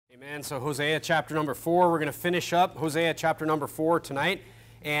Amen. So Hosea chapter number 4, we're going to finish up Hosea chapter number 4 tonight.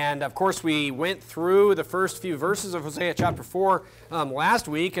 And of course, we went through the first few verses of Hosea chapter 4 last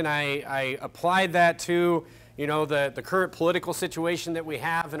week, and I applied that to, the current political situation that we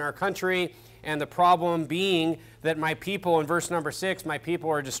have in our country, and the problem being that my people, in verse number 6, my people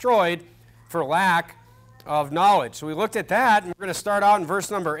are destroyed for lack of knowledge. So we looked at that, and we're going to start out in verse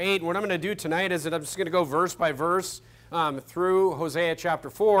number 8. And what I'm going to do tonight is that I'm just going to go verse by verse through Hosea chapter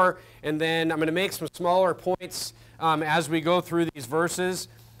 4, and then I'm going to make some smaller points as we go through these verses.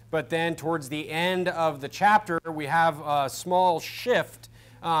 But then towards the end of the chapter, we have a small shift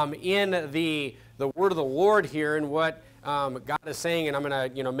in the word of the Lord here and what God is saying, and I'm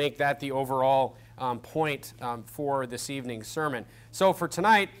going to make that the overall point for this evening's sermon. So for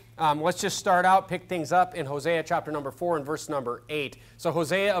tonight, let's just start out, pick things up in Hosea chapter number 4 and verse number 8. So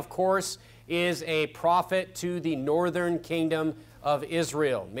Hosea, of course, is a prophet to the northern kingdom of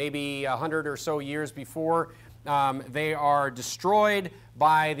Israel. Maybe 100 or so years before they are destroyed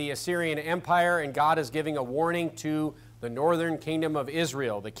by the Assyrian Empire, and God is giving a warning to the northern kingdom of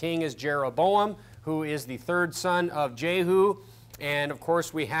Israel. The king is Jeroboam, who is the third son of Jehu, and of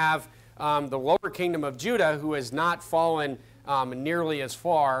course we have the lower kingdom of Judah, who has not fallen nearly as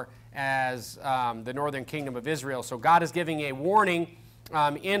far as the northern kingdom of Israel. So God is giving a warning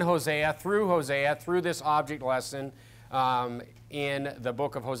in Hosea, through this object lesson in the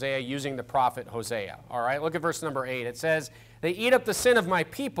book of Hosea, using the prophet Hosea. All right, look at verse number 8. It says, "They eat up the sin of my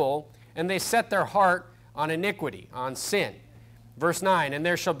people, and they set their heart on iniquity," on sin. Verse 9, "And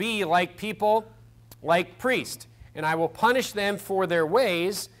there shall be like people, like priests, and I will punish them for their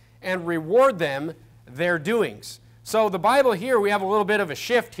ways and reward them their doings." So the Bible here, we have a little bit of a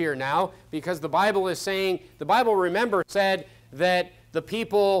shift here now, because the Bible is saying, the Bible, remember, said that the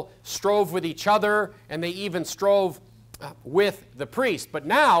people strove with each other, and they even strove with the priest. But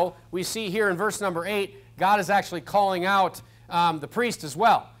now we see here in verse number 8, God is actually calling out the priest as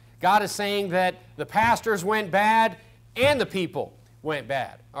well. God is saying that the pastors went bad and the people went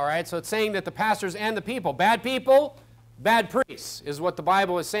bad. All right, so it's saying that the pastors and the people, bad priests, is what the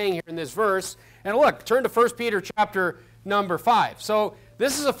Bible is saying here in this verse. And look, turn to 1 Peter chapter number 5. So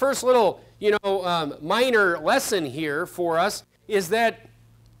this is a first little, minor lesson here for us, is that,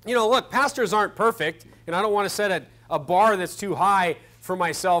 look, pastors aren't perfect, and I don't want to set a bar that's too high for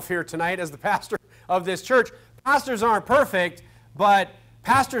myself here tonight as the pastor of this church. Pastors aren't perfect, but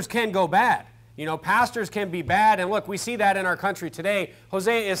pastors can go bad. Pastors can be bad, and look, we see that in our country today.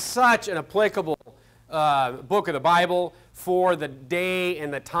 Hosea is such an applicable book of the Bible for the day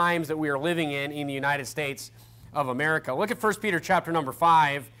and the times that we are living in the United States of America. Look at 1 Peter chapter number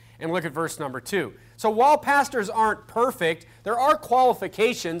 5 and look at verse number 2. So while pastors aren't perfect, there are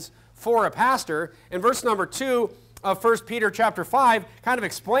qualifications for a pastor. And verse number 2 of 1 Peter chapter 5 kind of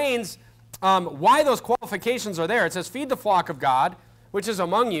explains why those qualifications are there. It says, "Feed the flock of God, which is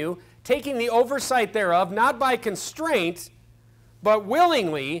among you, taking the oversight thereof, not by constraint, but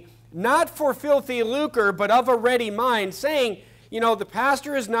willingly, not for filthy lucre, but of a ready mind," saying, the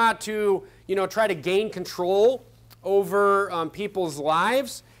pastor is not to, try to gain control over people's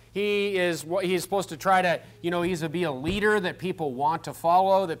lives. He's supposed to try to, he's to be a leader that people want to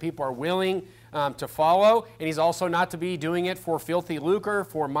follow, that people are willing to follow. And he's also not to be doing it for filthy lucre,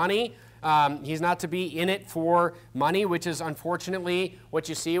 for money. He's not to be in it for money, which is unfortunately what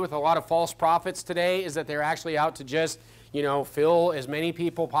you see with a lot of false prophets today, is that they're actually out to just, fill as many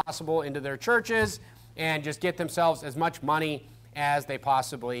people possible into their churches and just get themselves as much money as they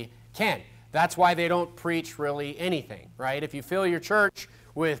possibly can. That's why they don't preach really anything, right? If you fill your church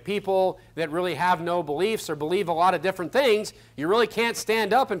with people that really have no beliefs or believe a lot of different things, you really can't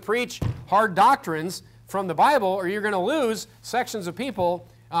stand up and preach hard doctrines from the Bible, or you're going to lose sections of people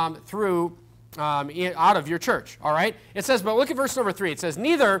out of your church, all right? It says, but look at verse number 3. It says,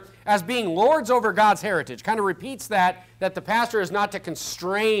 "Neither as being lords over God's heritage." Kind of repeats that the pastor is not to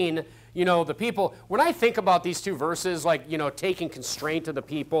constrain, the people. When I think about these two verses, like, taking constraint of the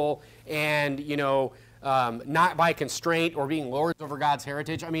people and, not by constraint or being lords over God's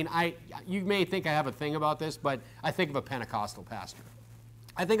heritage, you may think I have a thing about this, but I think of a Pentecostal pastor.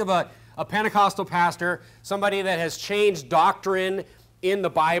 I think of a Pentecostal pastor, somebody that has changed doctrine in the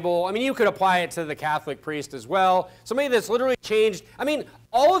Bible. You could apply it to the Catholic priest as well. Somebody that's literally changed,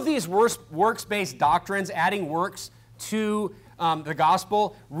 all of these works-based doctrines, adding works to the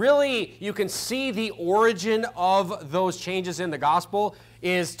gospel, really, you can see the origin of those changes in the gospel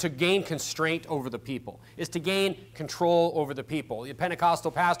is to gain constraint over the people, is to gain control over the people. The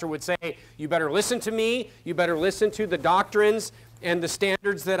Pentecostal pastor would say, you better listen to me, you better listen to the doctrines and the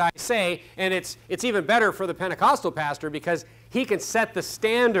standards that I say, and it's even better for the Pentecostal pastor because he can set the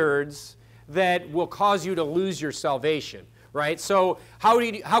standards that will cause you to lose your salvation, right? So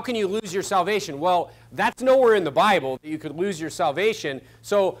how can you lose your salvation? Well, that's nowhere in the Bible that you could lose your salvation.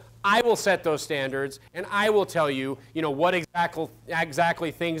 So I will set those standards, and I will tell you, what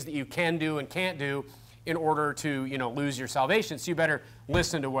exactly things that you can do and can't do in order to, lose your salvation. So you better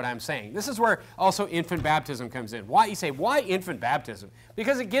listen to what I'm saying. This is where also infant baptism comes in. Why? You say, why infant baptism?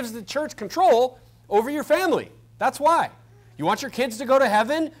 Because it gives the church control over your family. That's why. You want your kids to go to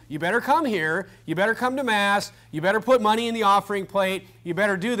heaven? You better come here. You better come to Mass. You better put money in the offering plate. You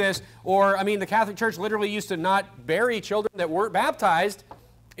better do this. Or, the Catholic Church literally used to not bury children that weren't baptized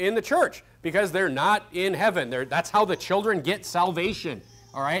in the church because they're not in heaven. That's how the children get salvation.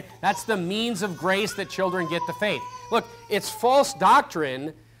 All right? That's the means of grace that children get the faith. Look, it's false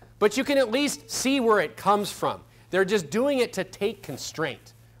doctrine, but you can at least see where it comes from. They're just doing it to take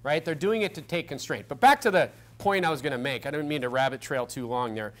constraint, right? They're doing it to take constraint. But back to the point I was going to make. I didn't mean to rabbit trail too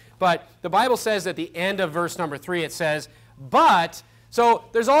long there. But the Bible says at the end of verse number 3, it says, but, so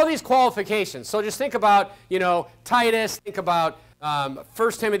there's all these qualifications. So just think about, Titus, think about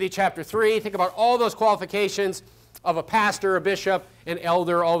 1 Timothy chapter 3, think about all those qualifications of a pastor, a bishop, an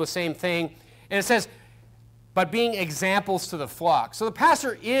elder, all the same thing. And it says, but being examples to the flock. So the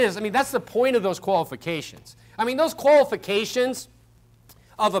pastor is, that's the point of those qualifications. Those qualifications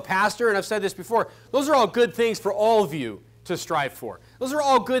of a pastor, and I've said this before, those are all good things for all of you to strive for. Those are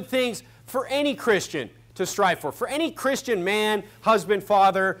all good things for any Christian to strive for any Christian man, husband,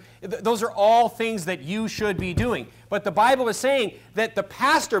 father. Those are all things that you should be doing. But the Bible is saying that the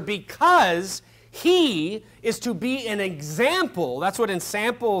pastor, because he is to be an example. That's what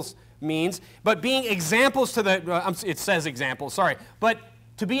ensamples means. But being examples to the, it says examples, sorry. But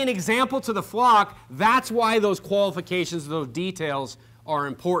to be an example to the flock, that's why those qualifications, those details are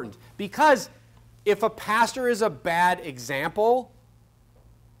important. Because if a pastor is a bad example,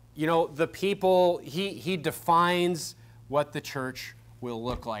 the people, he defines what the church will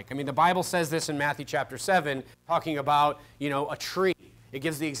look like. The Bible says this in Matthew chapter 7, talking about, a tree. It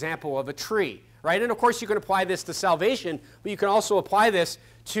gives the example of a tree. Right? And of course you can apply this to salvation, but you can also apply this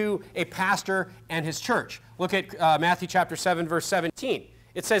to a pastor and his church. Look at Matthew chapter 7, verse 17.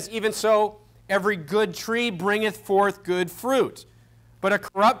 It says, even so, every good tree bringeth forth good fruit, but a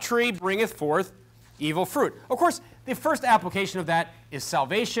corrupt tree bringeth forth evil fruit. Of course, the first application of that is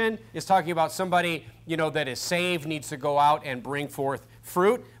salvation. It's talking about somebody, that is saved, needs to go out and bring forth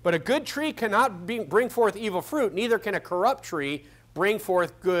fruit. But a good tree cannot bring forth evil fruit, neither can a corrupt tree bring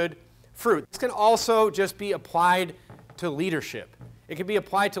forth good fruit. This can also just be applied to leadership. It can be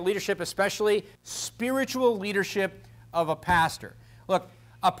applied to leadership, especially spiritual leadership of a pastor. Look,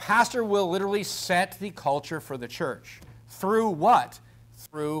 a pastor will literally set the culture for the church. Through what?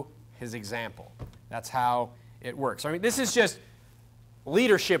 Through his example. That's how it works. This is just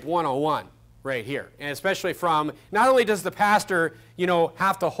leadership 101 right here. And especially from, not only does the pastor,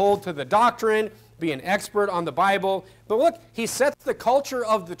 have to hold to the doctrine, be an expert on the Bible, but look, he sets the culture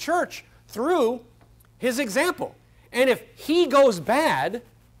of the church through his example. And if he goes bad,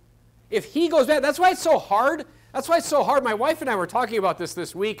 that's why it's so hard. That's why it's so hard. My wife and I were talking about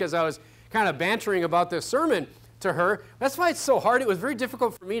this week as I was kind of bantering about this sermon to her. That's why it's so hard. It was very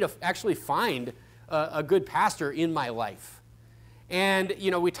difficult for me to actually find a good pastor in my life. And,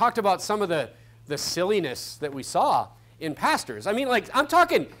 we talked about some of the silliness that we saw in pastors. I'm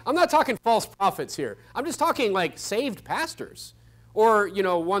not talking false prophets here. I'm just talking like saved pastors. Or,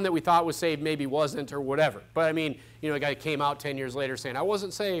 one that we thought was saved maybe wasn't or whatever. But a guy came out 10 years later saying, I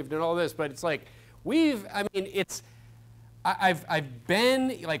wasn't saved and all this. But it's like, I've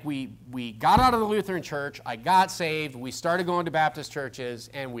been, like we got out of the Lutheran church, I got saved, we started going to Baptist churches,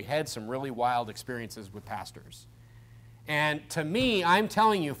 and we had some really wild experiences with pastors. And to me, I'm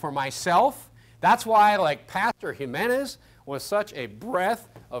telling you, for myself, that's why, Pastor Jimenez was such a breath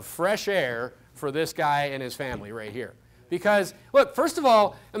of fresh air for this guy and his family right here. Because, look, first of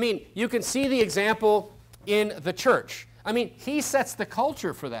all, you can see the example in the church. He sets the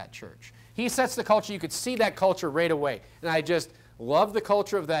culture for that church. He sets the culture. You could see that culture right away. And I just love the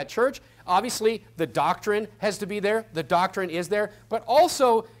culture of that church. Obviously, the doctrine has to be there. The doctrine is there. But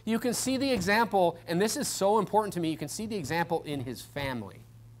also, you can see the example, and this is so important to me, you can see the example in his family.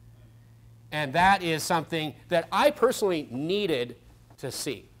 And that is something that I personally needed to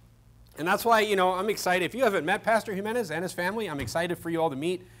see. And that's why, I'm excited. If you haven't met Pastor Jimenez and his family, I'm excited for you all to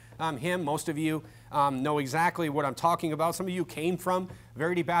meet him. Most of you know exactly what I'm talking about. Some of you came from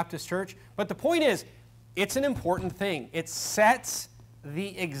Verity Baptist Church. But the point is, it's an important thing. It sets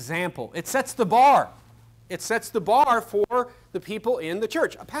the example. It sets the bar. It sets the bar for the people in the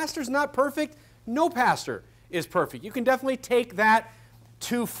church. A pastor's not perfect. No pastor is perfect. You can definitely take that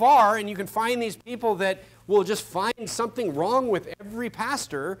too far, and you can find these people that will just find something wrong with every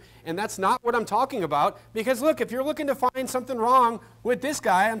pastor, and that's not what I'm talking about. Because look, if you're looking to find something wrong with this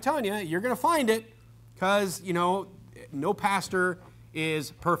guy, I'm telling you, you're going to find it, because, you know, no pastor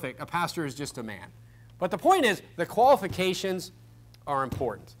is perfect. A pastor is just a man. But the point is, the qualifications are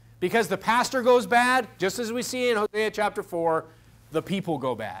important. Because the pastor goes bad, just as we see in Hosea chapter 4, the people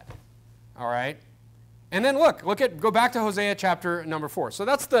go bad. All right? And then go back to Hosea chapter number 4. So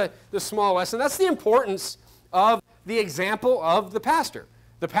that's the small lesson. That's the importance of the example of the pastor.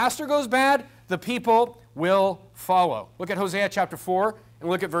 The pastor goes bad, the people will follow. Look at Hosea chapter 4 and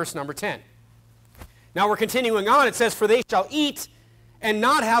look at verse number 10. Now we're continuing on. It says, "For they shall eat and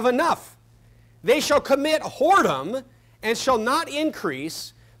not have enough. They shall commit whoredom and shall not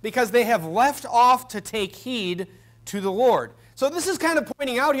increase, because they have left off to take heed to the Lord." So this is kind of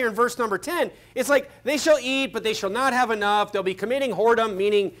pointing out here in verse number 10. It's like they shall eat, but they shall not have enough. They'll be committing whoredom,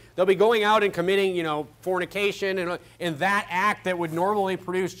 meaning they'll be going out and committing, fornication and that act that would normally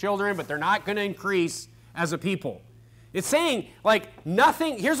produce children, but they're not going to increase as a people. It's saying, like,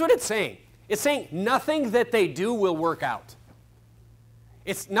 nothing. Here's what it's saying. It's saying nothing that they do will work out.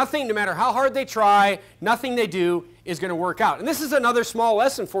 It's nothing, no matter how hard they try, nothing they do is going to work out. And this is another small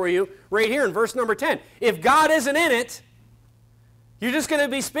lesson for you right here in verse number 10. If God isn't in it, you're just going to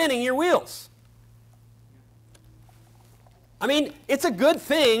be spinning your wheels. I mean, it's a good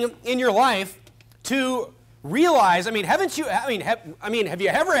thing in your life to realize, have you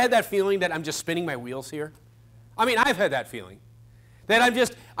ever had that feeling that I'm just spinning my wheels here? I mean, I've had that feeling. That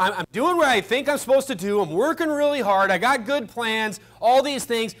I'm doing what I think I'm supposed to do. I'm working really hard. I got good plans, all these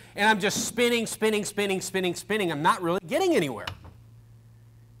things, and I'm just spinning. I'm not really getting anywhere.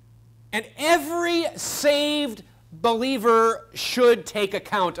 And every saved believer should take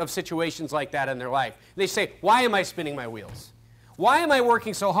account of situations like that in their life. They say, why am I spinning my wheels? Why am I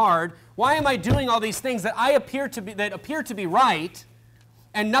working so hard? Why am I doing all these things that appear to be right,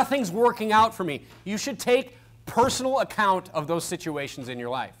 and nothing's working out for me? You should take personal account of those situations in your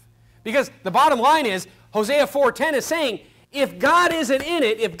life. Because the bottom line is, Hosea 4:10 is saying, if God isn't in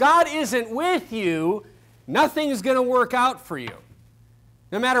it, if God isn't with you, nothing's going to work out for you.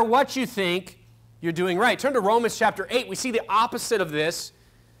 No matter what you think you're doing right. Turn to Romans chapter 8. We see the opposite of this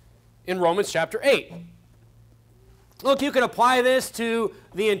in Romans chapter 8. Look, you can apply this to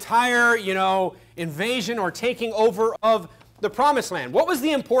the entire, invasion or taking over of the promised land. What was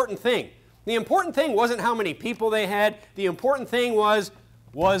the important thing? The important thing wasn't how many people they had. The important thing was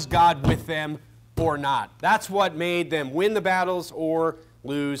God with them or not? That's what made them win the battles or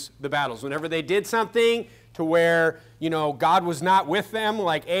lose the battles. Whenever they did something to where, God was not with them,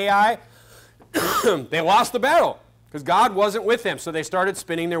 like Ai, they lost the battle because God wasn't with them, so they started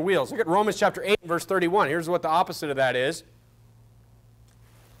spinning their wheels. Look at Romans chapter 8, verse 31. Here's what the opposite of that is.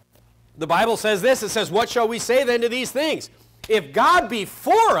 The Bible says this. It says, "What shall we say then to these things? If God be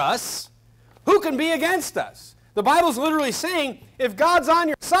for us, who can be against us?" The Bible's literally saying, if God's on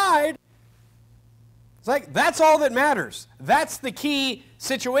your side, it's like, that's all that matters. That's the key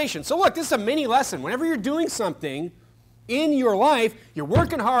situation. So look, this is a mini lesson. Whenever you're doing something in your life, you're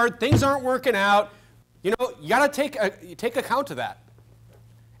working hard, things aren't working out, you got to take account of that.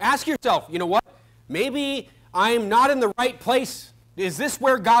 Ask yourself, what? Maybe I'm not in the right place. Is this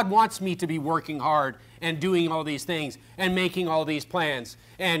where God wants me to be working hard and doing all these things and making all these plans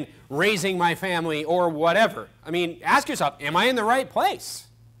and raising my family or whatever? Ask yourself, am I in the right place?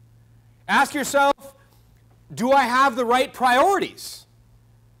 Ask yourself, do I have the right priorities?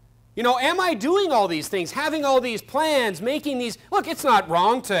 Am I doing all these things, having all these plans, making these? Look, it's not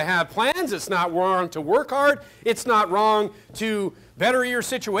wrong to have plans. It's not wrong to work hard. It's not wrong to better your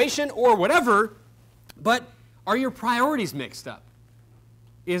situation or whatever. But are your priorities mixed up?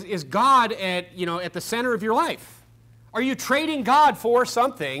 Is God at the center of your life? Are you trading God for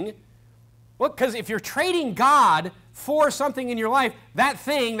something? Well, because if you're trading God for something in your life, that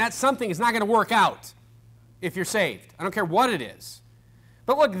something is not going to work out if you're saved. I don't care what it is.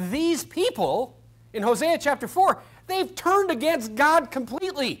 But look, these people in Hosea chapter 4, they've turned against God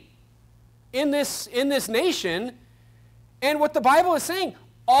completely in this nation. And what the Bible is saying,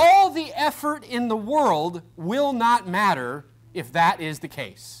 all the effort in the world will not matter if that is the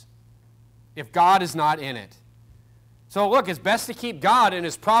case, if God is not in it. So look, it's best to keep God in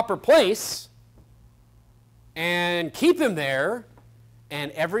his proper place and keep him there,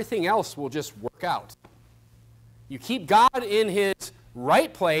 and everything else will just work out. You keep God in his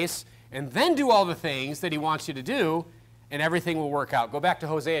right place and then do all the things that he wants you to do, and everything will work out. Go back to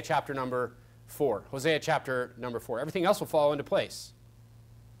Hosea chapter number 4. Hosea chapter number 4. Everything else will fall into place.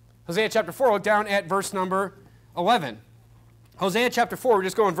 Hosea chapter 4, look down at verse number 11. Hosea chapter 4, we're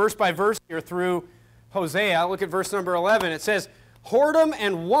just going verse by verse here through Hosea. Look at verse number 11. It says, whoredom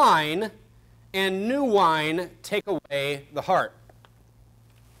and wine and new wine take away the heart.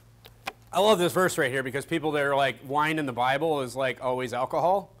 I love this verse right here because people that are like, wine in the Bible is like always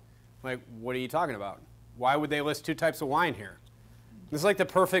alcohol. Like, what are you talking about? Why would they list two types of wine here? This is like the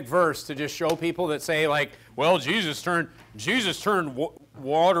perfect verse to just show people that say like, well, Jesus turned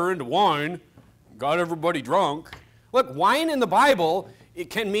water into wine, got everybody drunk. Look, wine in the Bible, it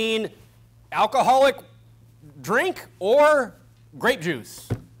can mean alcoholic drink or grape juice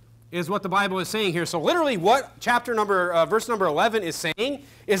is what the Bible is saying here. So literally what verse number 11 is saying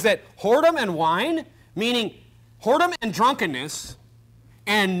is that whoredom and wine, meaning whoredom and drunkenness,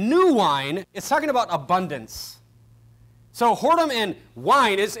 and new wine, it's talking about abundance. So whoredom and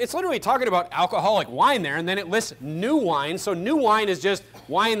wine, it's literally talking about alcoholic wine there, and then it lists new wine. So new wine is just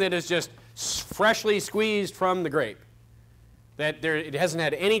wine that is just freshly squeezed from the grape. It hasn't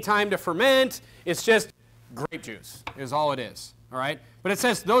had any time to ferment. It's just grape juice is all it is. All right? But it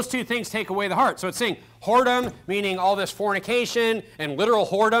says those two things take away the heart. So it's saying whoredom, meaning all this fornication, and literal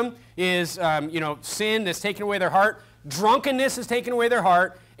whoredom is sin that's taking away their heart. Drunkenness is taking away their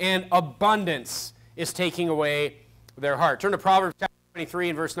heart, and abundance is taking away their heart. Turn to Proverbs chapter 23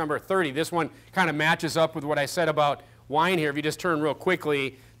 and verse number 30. This one kind of matches up with what I said about wine here. If you just turn real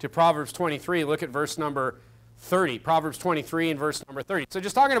quickly to Proverbs 23, look at verse number 30. Proverbs 23 and verse number 30. So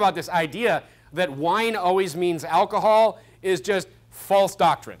just talking about this idea that wine always means alcohol is just false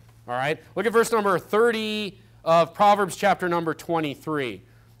doctrine. All right? Look at verse number 30 of Proverbs chapter number 23.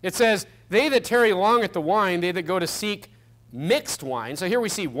 It says, they that tarry long at the wine, they that go to seek mixed wine. So here we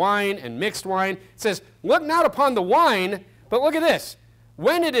see wine and mixed wine. It says, look not upon the wine, but look at this.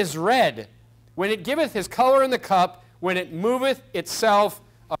 When it is red, when it giveth his color in the cup, when it moveth itself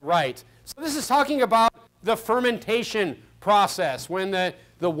aright. So this is talking about the fermentation process. When the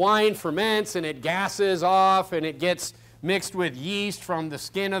wine ferments and it gasses off and it gets mixed with yeast from the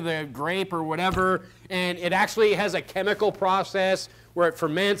skin of the grape or whatever, and it actually has a chemical process where it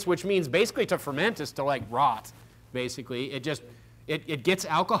ferments, which means basically to ferment is to like rot. Basically, it gets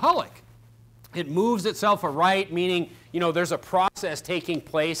alcoholic. It moves itself aright, meaning, there's a process taking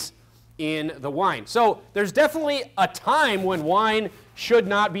place in the wine. So there's definitely a time when wine should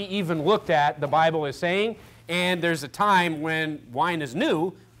not be even looked at, the Bible is saying, and there's a time when wine is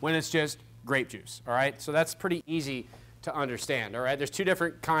new, when it's just grape juice, all right? So that's pretty easy to understand, all right? There's two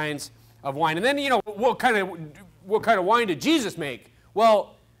different kinds of wine. And then, what kind of wine did Jesus make?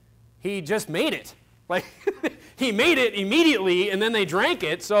 Well, he just made it. Like, he made it immediately, and then they drank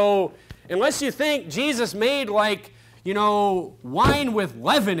it. So unless you think Jesus made, wine with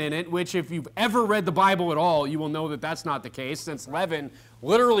leaven in it, which if you've ever read the Bible at all, you will know that that's not the case, since leaven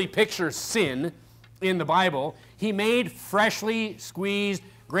literally pictures sin in the Bible. He made freshly squeezed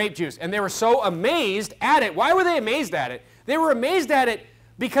grape juice, and they were so amazed at it. Why were they amazed at it? They were amazed at it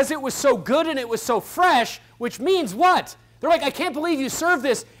because it was so good and it was so fresh, which means what? They're like, I can't believe you serve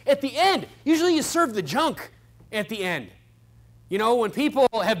this at the end. Usually you serve the junk at the end. When people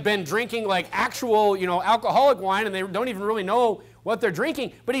have been drinking like actual, alcoholic wine and they don't even really know what they're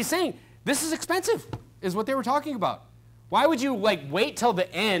drinking. But he's saying, this is expensive, is what they were talking about. Why would you wait till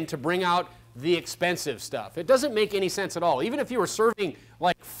the end to bring out the expensive stuff? It doesn't make any sense at all. Even if you were serving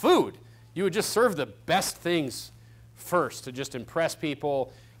like food, you would just serve the best things first to just impress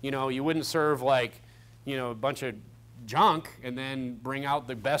people. You wouldn't serve a bunch of junk and then bring out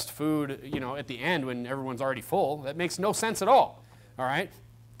the best food, at the end when everyone's already full. That makes no sense at all. All right?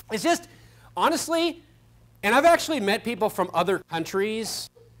 It's just, honestly, and I've actually met people from other countries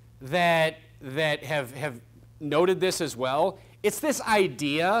that have noted this as well. It's this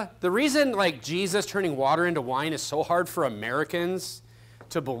idea, the reason Jesus turning water into wine is so hard for Americans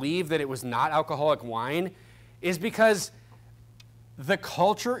to believe that it was not alcoholic wine is because the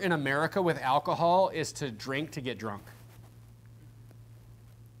culture in America with alcohol is to drink to get drunk.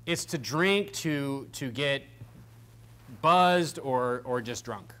 It's to drink to get buzzed or just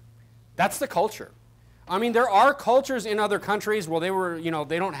drunk. That's the culture. I mean, there are cultures in other countries where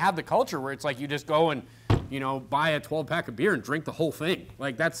they don't have the culture where it's like you just go and, buy a 12-pack of beer and drink the whole thing.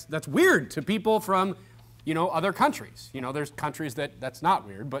 Like that's weird to people from, other countries. There's countries that's not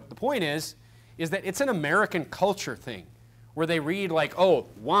weird, but the point is that it's an American culture thing where they read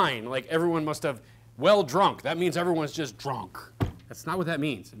wine, everyone must have well drunk. That means everyone's just drunk. That's not what that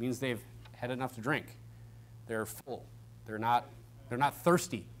means. It means they've had enough to drink. They're full. They're not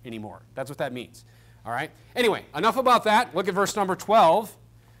thirsty anymore. That's what that means. All right? Anyway, enough about that. Look at verse number 12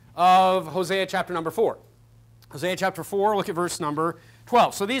 of Hosea chapter number 4. Hosea chapter 4, look at verse number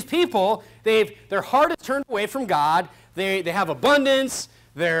 12. So these people, their heart is turned away from God. They have abundance.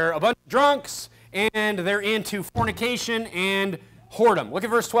 They're a bunch of drunks. And they're into fornication and whoredom. Look at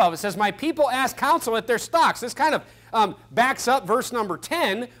verse 12. It says, my people ask counsel at their stocks. This kind of backs up verse number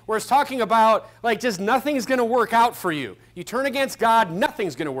 10, where it's talking about, like, just nothing's going to work out for you. You turn against God,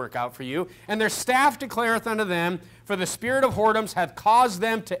 nothing's going to work out for you. And their staff declareth unto them, for the spirit of whoredoms hath caused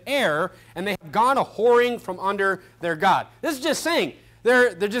them to err, and they have gone a whoring from under their God. This is just saying,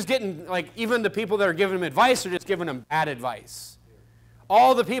 they're just getting, like, even the people that are giving them advice are just giving them bad advice.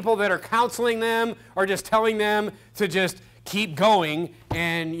 All the people that are counseling them are just telling them to just keep going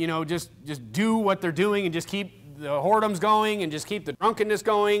and, you know, just do what they're doing and just keep the whoredoms going and just keep the drunkenness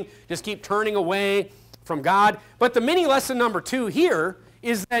going, just keep turning away from God. But the mini lesson number 2 here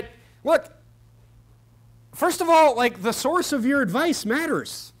is that, look, first of all, like, the source of your advice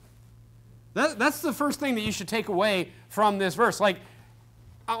matters. That's the first thing that you should take away from this verse. Like,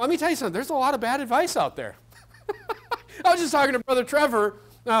 let me tell you something. There's a lot of bad advice out there. I was just talking to Brother Trevor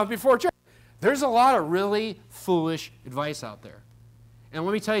before church. There's a lot of really foolish advice out there. And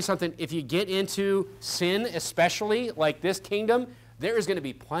let me tell you something. If you get into sin, especially like this kingdom, there is going to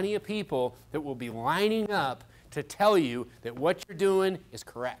be plenty of people that will be lining up to tell you that what you're doing is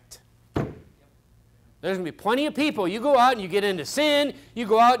correct. There's going to be plenty of people. You go out and you get into sin. You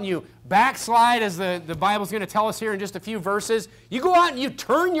go out and you backslide, as the Bible's going to tell us here in just a few verses. You go out and you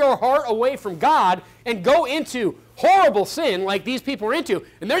turn your heart away from God and go into horrible sin like these people are into.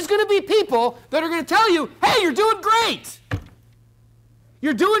 And there's going to be people that are going to tell you, hey, you're doing great.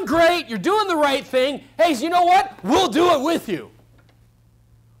 You're doing great. You're doing the right thing. Hey, so you know what? We'll do it with you.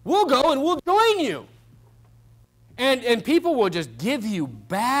 We'll go and we'll join you. And people will just give you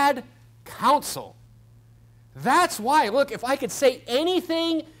bad counsel. That's why, look, if I could say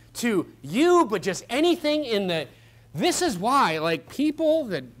anything to you, but just anything this is why, like, people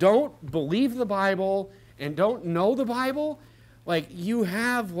that don't believe the Bible and don't know the Bible, like, you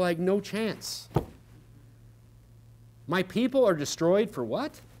have, like, no chance. My people are destroyed for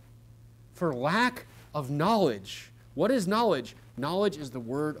what? For lack of knowledge. What is knowledge? Knowledge is the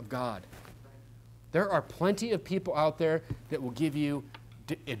Word of God. There are plenty of people out there that will give you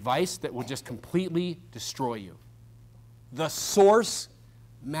advice that will just completely destroy you. The source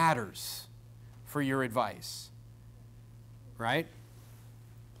matters for your advice. Right?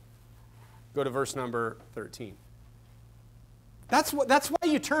 Go to verse number 13. That's why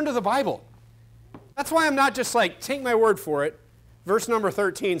you turn to the Bible. That's why I'm not just like, take my word for it. Verse number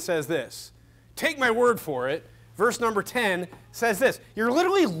 13 says this. Take my word for it. Verse number 10 says this. You're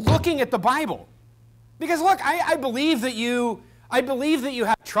literally looking at the Bible. Because look, I believe that you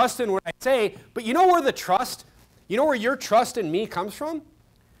have trust in what I say, but you know where your trust in me comes from?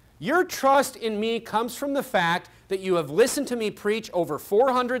 Your trust in me comes from the fact that you have listened to me preach over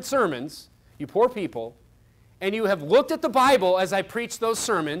 400 sermons, you poor people, and you have looked at the Bible as I preached those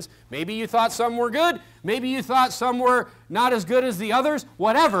sermons. Maybe you thought some were good, maybe you thought some were not as good as the others,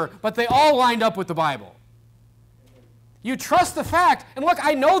 whatever, but they all lined up with the Bible. You trust the fact, and look,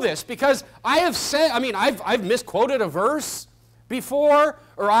 I know this because I've misquoted a verse before,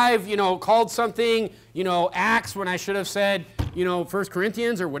 or I've, called something, Acts when I should have said, 1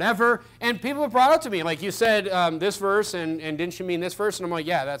 Corinthians or whatever, and people have brought up to me, like, you said this verse, and didn't you mean this verse? And I'm like,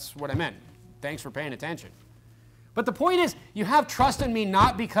 yeah, that's what I meant. Thanks for paying attention. But the point is, you have trust in me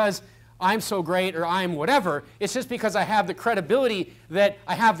not because I'm so great or I'm whatever. It's just because I have the credibility that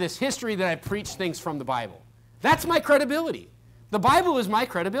I have this history that I preach things from the Bible. That's my credibility. The Bible is my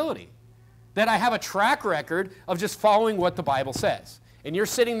credibility. That I have a track record of just following what the Bible says. And you're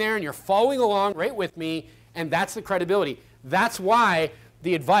sitting there and you're following along right with me, and that's the credibility. That's why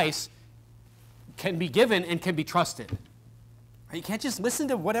the advice can be given and can be trusted. You can't just listen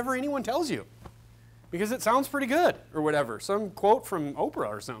to whatever anyone tells you because it sounds pretty good or whatever. Some quote from Oprah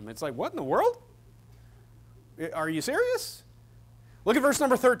or something. It's like, what in the world? Are you serious? Look at verse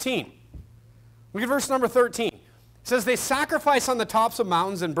number 13. Look at verse number 13. It says, they sacrifice on the tops of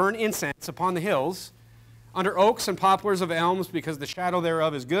mountains and burn incense upon the hills, under oaks and poplars of elms, because the shadow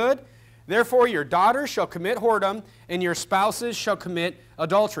thereof is good. Therefore your daughters shall commit whoredom, and your spouses shall commit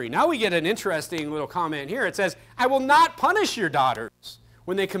adultery. Now we get an interesting little comment here. It says, I will not punish your daughters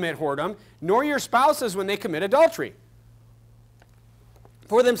when they commit whoredom, nor your spouses when they commit adultery.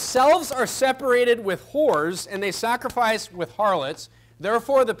 For themselves are separated with whores, and they sacrifice with harlots.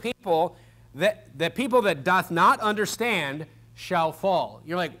 Therefore the people that doth not understand shall fall.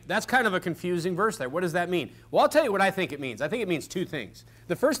 You're like, that's kind of a confusing verse there. What does that mean? Well, I'll tell you what I think it means. I think it means two things.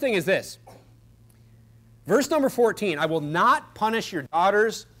 The first thing is this. Verse number 14, I will not punish your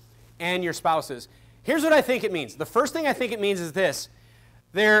daughters and your spouses. Here's what I think it means. The first thing I think it means is this.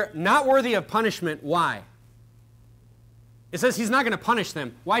 They're not worthy of punishment. Why? It says he's not going to punish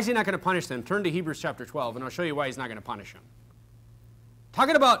them. Why is he not going to punish them? Turn to Hebrews chapter 12, and I'll show you why he's not going to punish them.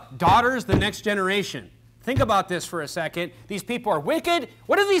 Talking about daughters, the next generation. Think about this for a second. These people are wicked.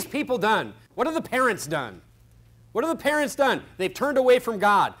 What have these people done? What have the parents done? What have the parents done? They've turned away from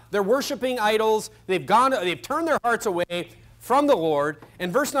God. They're worshiping idols. They've turned their hearts away from the Lord.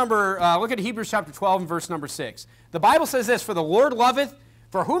 And look at Hebrews chapter 12 and verse number 6. The Bible says this, for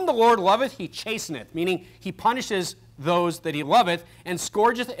whom the Lord loveth, he chasteneth, meaning he punishes those that he loveth, and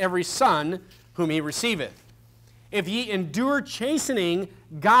scourgeth every son whom he receiveth. If ye endure chastening,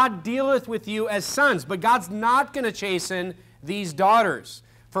 God dealeth with you as sons. But God's not going to chasten these daughters.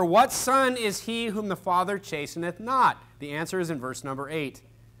 For what son is he whom the Father chasteneth not? The answer is in verse number 8.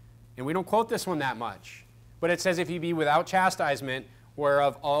 And we don't quote this one that much. But it says, if ye be without chastisement,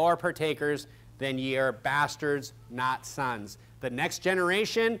 whereof all are partakers, then ye are bastards, not sons. The next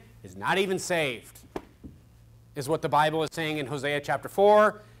generation is not even saved, is what the Bible is saying in Hosea chapter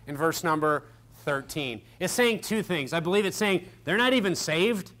 4 and verse number 13. It's saying two things. I believe it's saying they're not even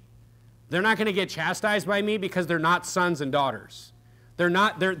saved. They're not going to get chastised by me because they're not sons and daughters. They're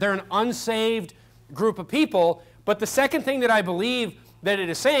an unsaved group of people. But the second thing that I believe that it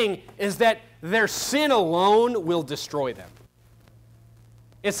is saying is that their sin alone will destroy them.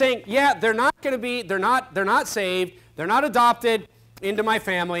 It's saying, yeah, they're not saved, they're not adopted into my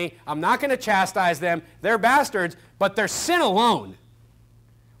family, I'm not going to chastise them, they're bastards, but their sin alone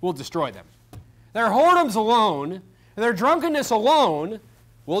will destroy them. Their whoredoms alone, their drunkenness alone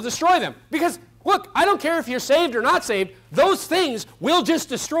will destroy them. Because, look, I don't care if you're saved or not saved, those things will just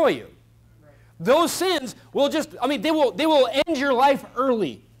destroy you. Those sins will they will end your life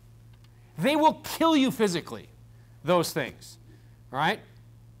early. They will kill you physically, those things. All right?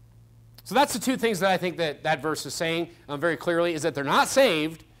 So that's the two things that I think that verse is saying very clearly, is that they're not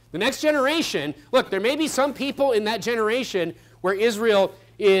saved. The next generation, look, there may be some people in that generation where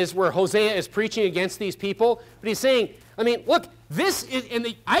where Hosea is preaching against these people, but he's saying, look,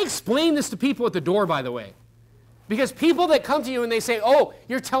 I explain this to people at the door, by the way. Because people that come to you and they say, oh,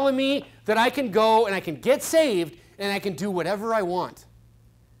 you're telling me that I can go and I can get saved and I can do whatever I want.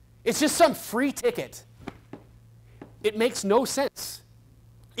 It's just some free ticket. It makes no sense.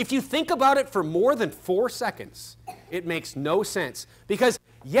 If you think about it for more than 4 seconds, it makes no sense. Because,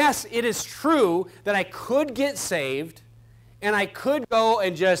 yes, it is true that I could get saved and I could go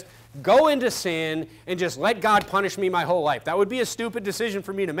and just go into sin and just let God punish me my whole life. That would be a stupid decision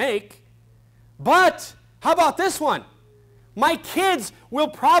for me to make. But how about this one? My kids will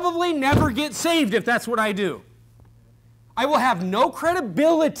probably never get saved if that's what I do. I will have no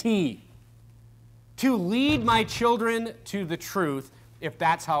credibility to lead my children to the truth if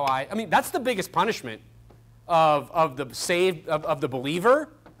that's how that's the biggest punishment of the believer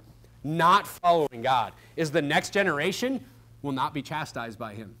not following God, is the next generation will not be chastised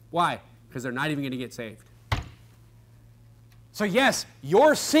by him. Why? Because they're not even going to get saved. So yes,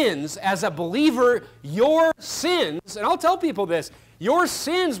 your sins as a believer, your sins, and I'll tell people this, your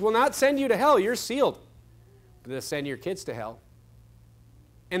sins will not send you to hell. You're sealed. But they'll send your kids to hell.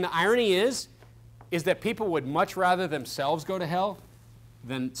 And the irony is that people would much rather themselves go to hell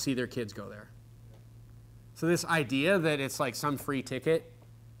than see their kids go there. So this idea that it's like some free ticket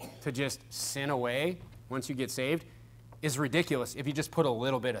to just sin away once you get saved is ridiculous if you just put a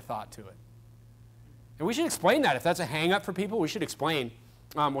little bit of thought to it. And we should explain that. If that's a hang-up for people, we should explain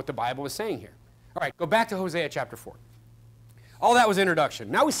what the Bible is saying here. All right, go back to Hosea chapter 4. All that was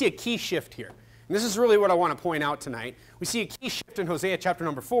introduction. Now we see a key shift here. And this is really what I want to point out tonight. We see a key shift in Hosea chapter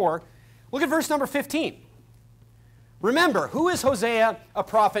number 4. Look at verse number 15. Remember, who is Hosea a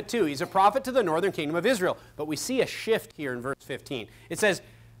prophet to? He's a prophet to the northern kingdom of Israel. But we see a shift here in verse 15. It says,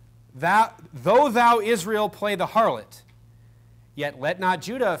 though thou, Israel, play the harlot, yet let not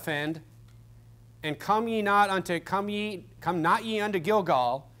Judah offend, and come not ye unto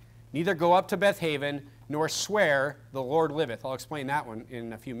Gilgal, neither go up to Bethaven, nor swear, the Lord liveth. I'll explain that one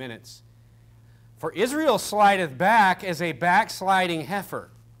in a few minutes. For Israel slideth back as a backsliding heifer.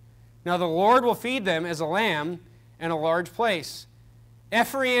 Now the Lord will feed them as a lamb in a large place.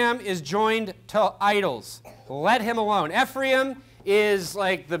 Ephraim is joined to idols. Let him alone. Ephraim is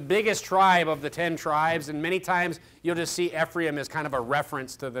like the biggest tribe of the 10 tribes, and many times you'll just see Ephraim as kind of a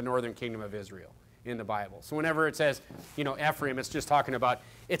reference to the northern kingdom of Israel in the Bible. So whenever it says, Ephraim, it's just talking about,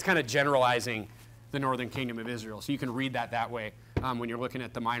 it's kind of generalizing the northern kingdom of Israel. So you can read that way when you're looking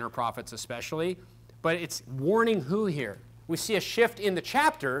at the minor prophets especially. But it's warning who here? We see a shift in the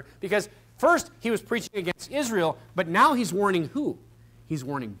chapter because first he was preaching against Israel, but now he's warning who? He's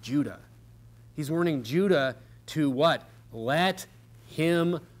warning Judah. He's warning Judah to what? Let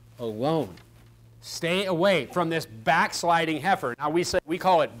him alone. Stay away from this backsliding heifer. Now we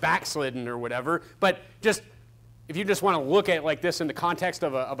call it backslidden or whatever, but just if you just want to look at it like this in the context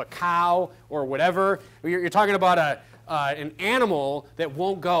of a cow or whatever, you're talking about an animal that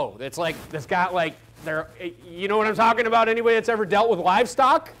won't go. That's got you know what I'm talking about? Anybody that's ever dealt with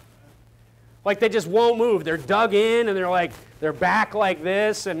livestock? Like they just won't move. They're dug in and they're back like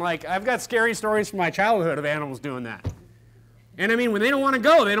this, and I've got scary stories from my childhood of animals doing that. And I mean, when they don't want to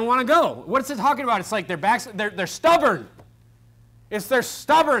go, they don't want to go. What's it talking about? It's like they're stubborn. They're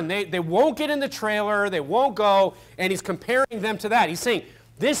stubborn. They won't get in the trailer. They won't go. And he's comparing them to that. He's saying,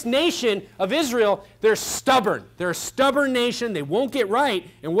 this nation of Israel, they're stubborn. They're a stubborn nation. They won't get right.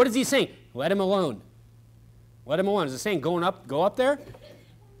 And what is he saying? Let him alone. Let him alone. Is it saying go up there?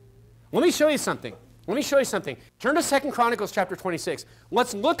 Let me show you something. Turn to 2 Chronicles chapter 26.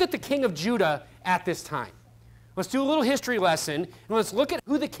 Let's look at the king of Judah at this time. Let's do a little history lesson, and let's look at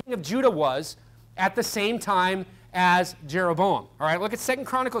who the king of Judah was at the same time as Jeroboam. All right, look at 2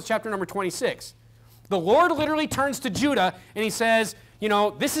 Chronicles chapter number 26. The Lord literally turns to Judah, and he says,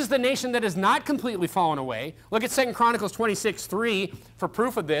 this is the nation that has not completely fallen away. Look at 2 Chronicles 26:3 for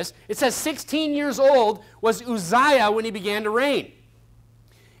proof of this. It says 16 years old was Uzziah when he began to reign.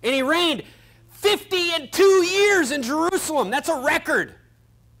 And he reigned 52 years in Jerusalem. That's a record.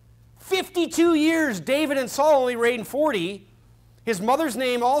 52 years. David and Saul only reigned 40. His mother's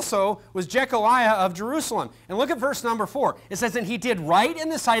name also was Jechaliah of Jerusalem. And look at verse number 4. It says, and he did right in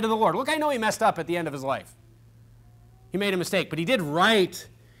the sight of the Lord. Look, I know he messed up at the end of his life. He made a mistake, but he did right.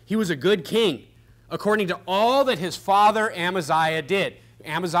 He was a good king, according to all that his father Amaziah did.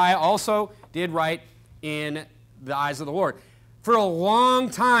 Amaziah also did right in the eyes of the Lord. For a long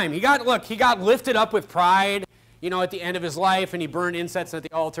time, he got lifted up with pride, at the end of his life, and he burned incense at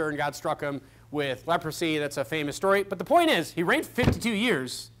the altar, and God struck him with leprosy. That's a famous story. But the point is, he reigned 52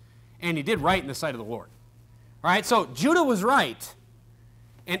 years, and he did right in the sight of the Lord. All right, so Judah was right,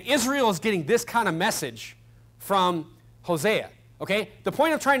 and Israel is getting this kind of message from Hosea. Okay, the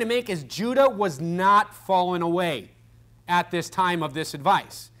point I'm trying to make is Judah was not fallen away at this time of this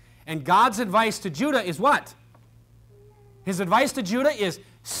advice. And God's advice to Judah is what? His advice to Judah is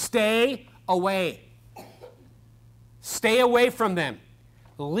stay away. Stay away from them.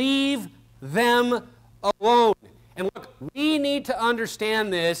 Leave them alone. And look, we need to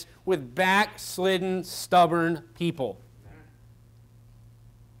understand this with backslidden, stubborn people.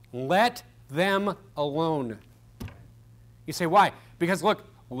 Let them alone. You say, why? Because look,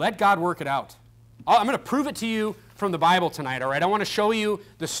 let God work it out. I'm going to prove it to you from the Bible tonight, all right? I want to show you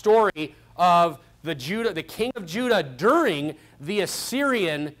the story of the king of Judah during the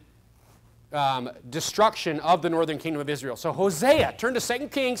Assyrian destruction of the northern kingdom of Israel. So Hosea, turn to 2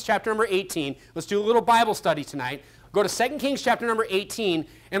 Kings chapter number 18. Let's do a little Bible study tonight. Go to 2 Kings chapter number 18,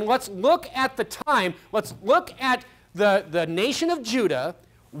 and let's look at the time. Let's look at the nation of Judah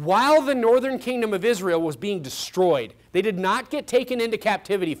while the northern kingdom of Israel was being destroyed. They did not get taken into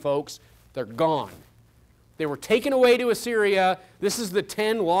captivity, folks. They're gone. They were taken away to Assyria. This is the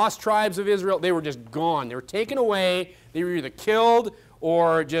 10 lost tribes of Israel. They were just gone. They were taken away. They were either killed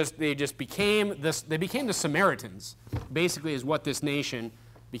or they became the Samaritans, basically is what this nation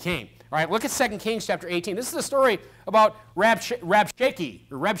became. All right, look at 2 Kings chapter 18. This is a story about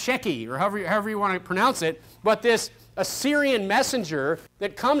Rabshakeh, or however you want to pronounce it, but this Assyrian messenger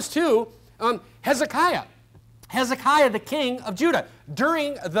that comes to Hezekiah. Hezekiah, the king of Judah,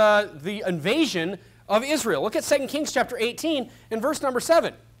 during the invasion of Israel. Look at 2 Kings chapter 18 and verse number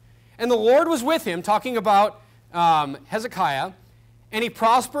 7. And the Lord was with him, talking about Hezekiah, and he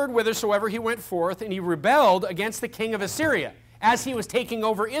prospered whithersoever he went forth, and he rebelled against the king of Assyria as he was taking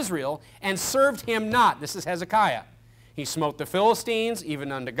over Israel, and served him not. This is Hezekiah. He smote the Philistines,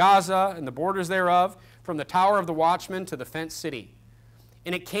 even unto Gaza, and the borders thereof, from the tower of the watchman to the fenced city.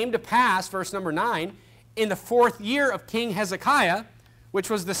 And it came to pass, verse number 9, in the 4th year of King Hezekiah, which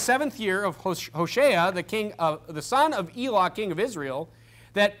was the 7th year of Hosea, the son of Elah, king of Israel,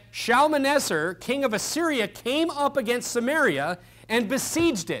 that Shalmaneser, king of Assyria, came up against Samaria and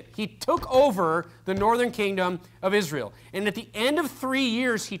besieged it. He took over the northern kingdom of Israel. And at the end of 3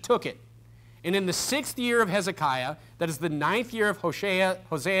 years, he took it. And in the 6th year of Hezekiah, that is the 9th year of Hosea,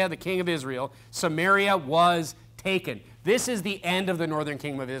 the king of Israel, Samaria was taken. This is the end of the northern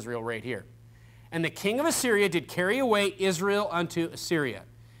kingdom of Israel right here. And the king of Assyria did carry away Israel unto Assyria,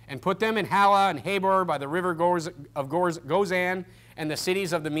 and put them in Halah and Habor by the river of Gozan, and the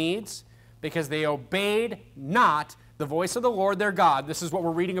cities of the Medes, because they obeyed not the voice of the Lord their God. This is what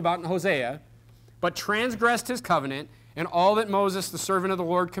we're reading about in Hosea, but transgressed his covenant, and all that Moses, the servant of the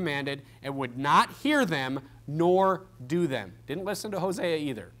Lord, commanded, and would not hear them nor do them. Didn't listen to Hosea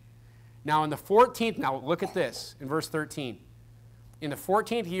either. Now in the 14th, now look at this in verse 13. In the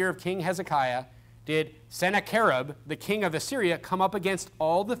 14th year of King Hezekiah, did Sennacherib, the king of Assyria, come up against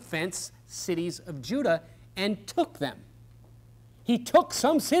all the fenced cities of Judah and took them. He took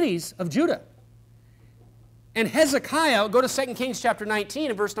some cities of Judah. And Hezekiah, go to 2 Kings chapter 19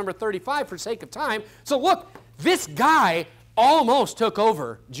 and verse number 35 for sake of time. So look, this guy almost took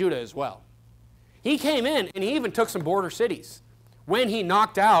over Judah as well. He came in and he even took some border cities when he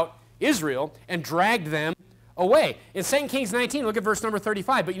knocked out Israel and dragged them away. In 2 Kings 19, look at verse number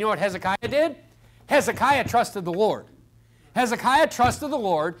 35. But you know what Hezekiah did? Hezekiah trusted the Lord. Hezekiah trusted the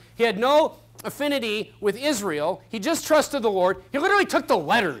Lord. He had no affinity with Israel. He just trusted the Lord. He literally took the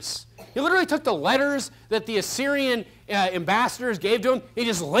letters. He literally took the letters that the Assyrian ambassadors gave to him. He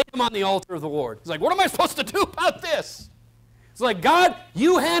just laid them on the altar of the Lord. He's like, what am I supposed to do about this? It's like, God,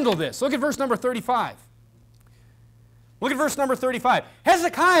 you handle this. Look at verse number 35. Look at verse number 35.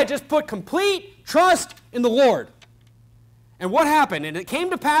 Hezekiah just put complete trust in the Lord. And what happened? And it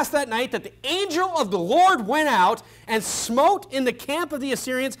came to pass that night that the angel of the Lord went out and smote in the camp of the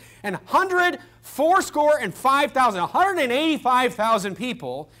Assyrians 185,000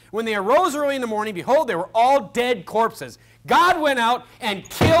 people. When they arose early in the morning, behold, they were all dead corpses. God went out and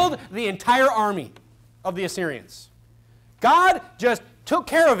killed the entire army of the Assyrians. God just took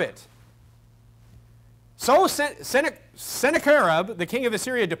care of it. So Sennacherib, the king of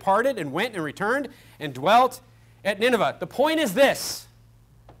Assyria, departed and went and returned and dwelt at Nineveh. The point is this.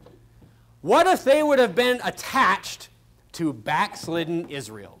 What if they would have been attached to backslidden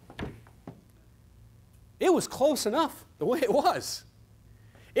Israel? It was close enough the way it was.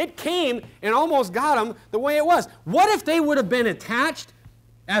 It came and almost got them the way it was. What if they would have been attached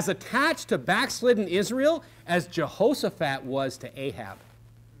to backslidden Israel as Jehoshaphat was to Ahab?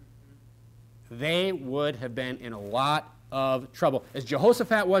 They would have been in a lot of trouble. As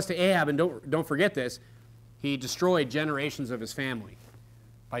Jehoshaphat was to Ahab, and don't forget this, he destroyed generations of his family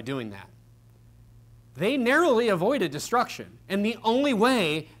by doing that. They narrowly avoided destruction. And the only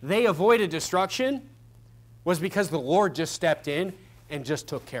way they avoided destruction was because the Lord just stepped in and just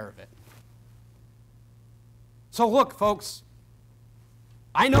took care of it. So look, folks,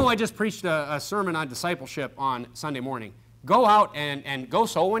 I know I just preached a sermon on discipleship on Sunday morning. Go out and go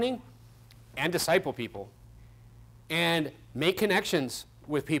soul winning and disciple people and make connections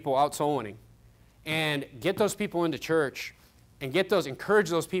with people out soul winning and get those people into church and encourage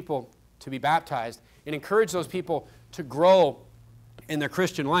those people to be baptized and encourage those people to grow in their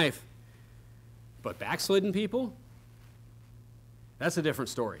Christian life. But backslidden people, that's a different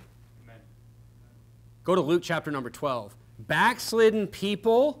story. Amen. Go to Luke chapter number 12. Backslidden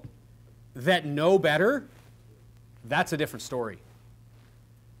people that know better, that's a different story.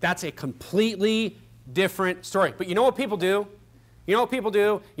 That's a completely different story. But you know what people do? You know what people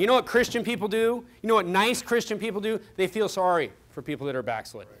do? You know what Christian people do? You know what nice Christian people do? They feel sorry for people that are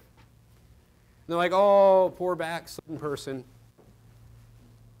backslidden. They're like, oh, poor backslidden person.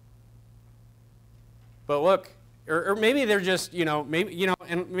 But look, or maybe they're just,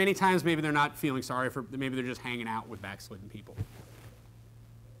 and many times maybe they're not feeling sorry for, maybe they're just hanging out with backslidden people.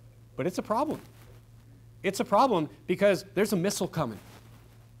 But it's a problem. It's a problem because there's a missile coming.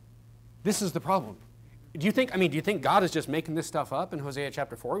 This is the problem. Do you think God is just making this stuff up in Hosea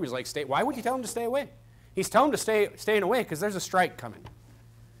chapter 4? He was like, why would he tell him to stay away? He's telling him to stay away because there's a strike coming.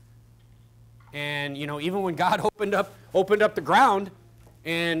 And, even when God opened up the ground,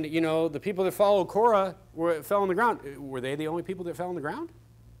 and, the people that followed Korah fell on the ground. Were they the only people that fell on the ground?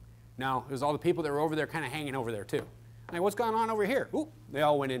 No, it was all the people that were over there kind of hanging over there too. Like, what's going on over here? Ooh, they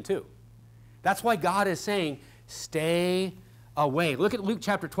all went in too. That's why God is saying, stay away. Look at Luke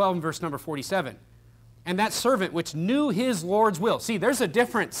chapter 12 and verse number 47. And that servant which knew his Lord's will. See, there's a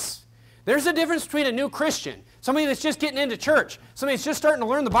difference. There's a difference between a new Christian, somebody that's just getting into church, somebody that's just starting to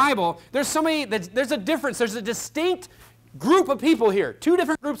learn the Bible. There's a difference. There's a distinct group of people here, two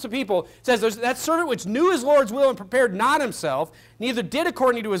different groups of people. It says, there's that servant which knew his Lord's will and prepared not himself, neither did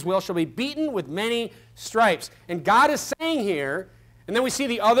according to his will, shall be beaten with many stripes. And God is saying here, and then we see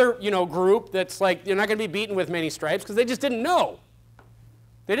the other, group that's like, you're not going to be beaten with many stripes because they just didn't know.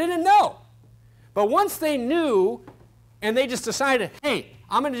 They didn't know. But once they knew and they just decided, hey,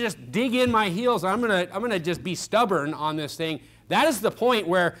 I'm going to just dig in my heels, I'm going to just be stubborn on this thing, that is the point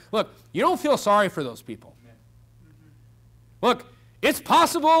where, look, you don't feel sorry for those people. Look, it's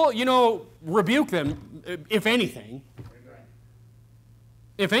possible, rebuke them, if anything.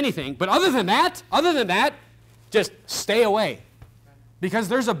 If anything. But other than that, just stay away. Because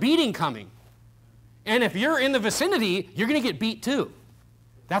there's a beating coming. And if you're in the vicinity, you're going to get beat too.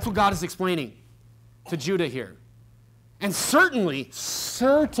 That's what God is explaining to Judah here. And certainly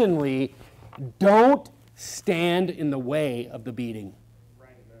don't stand in the way of the beating.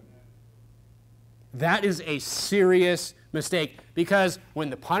 That is a serious mistake, because when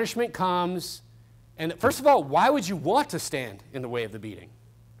the punishment comes, and first of all, why would you want to stand in the way of the beating?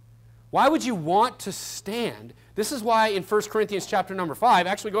 Why would you want to stand? This is why in 1 Corinthians chapter number 5,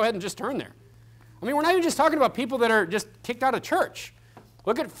 actually go ahead and just turn there. I mean, we're not even just talking about people that are just kicked out of church.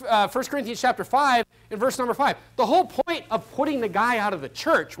 Look at 1 Corinthians chapter 5 and verse number 5. The whole point of putting the guy out of the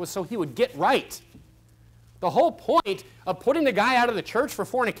church was so he would get right. The whole point of putting the guy out of the church for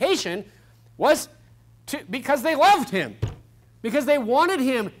fornication was because they loved him, because they wanted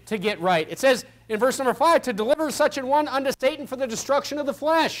him to get right. It says in verse number 5, to deliver such an one unto Satan for the destruction of the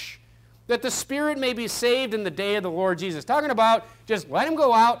flesh, that the spirit may be saved in the day of the Lord Jesus. Talking about just let him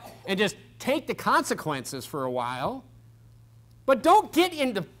go out and just take the consequences for a while, but don't get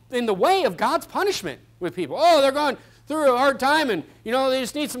in the way of God's punishment with people. Oh, they're going through a hard time, and they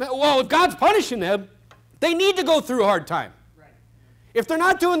just need some help. Well, if God's punishing them, they need to go through a hard time. Right. If they're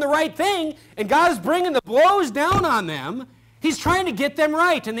not doing the right thing, and God is bringing the blows down on them, he's trying to get them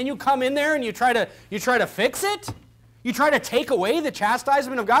right. And then you come in there and you try to fix it. You try to take away the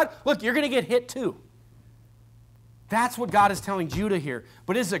chastisement of God. Look, you're going to get hit too. That's what God is telling Judah here.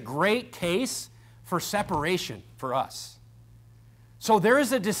 But it's a great case for separation for us. So there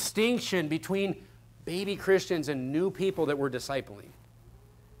is a distinction between baby Christians and new people that we're discipling,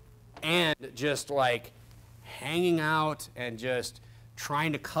 and just like hanging out and just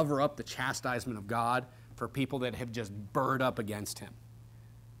trying to cover up the chastisement of God for people that have just burred up against him.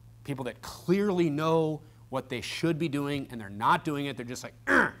 People that clearly know what they should be doing and they're not doing it. They're just like,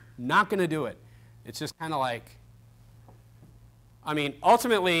 not going to do it. It's just kind of like, I mean,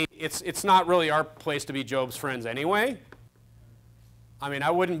 ultimately, it's not really our place to be Job's friends anyway. I mean,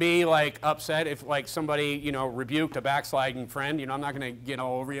 I wouldn't be like upset if like somebody, rebuked a backsliding friend. I'm not going to get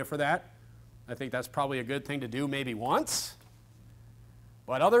all over you for that. I think that's probably a good thing to do maybe once.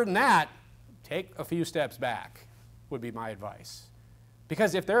 But other than that, take a few steps back would be my advice.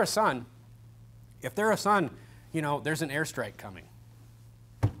 Because if they're a son, there's an airstrike coming.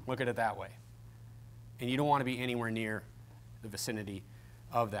 Look at it that way. And you don't want to be anywhere near the vicinity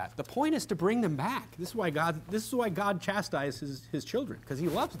of that. The point is to bring them back. This is why God chastises his children, because he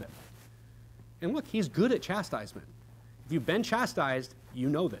loves them. And look, he's good at chastisement. If you've been chastised, you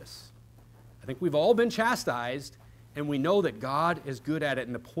know this. I think we've all been chastised, and we know that God is good at it.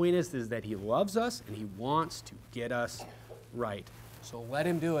 And the point is that he loves us, and he wants to get us right. So let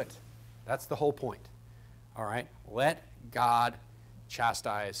him do it. That's the whole point. All right? Let God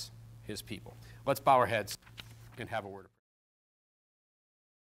chastise his people. Let's bow our heads and have a word of prayer.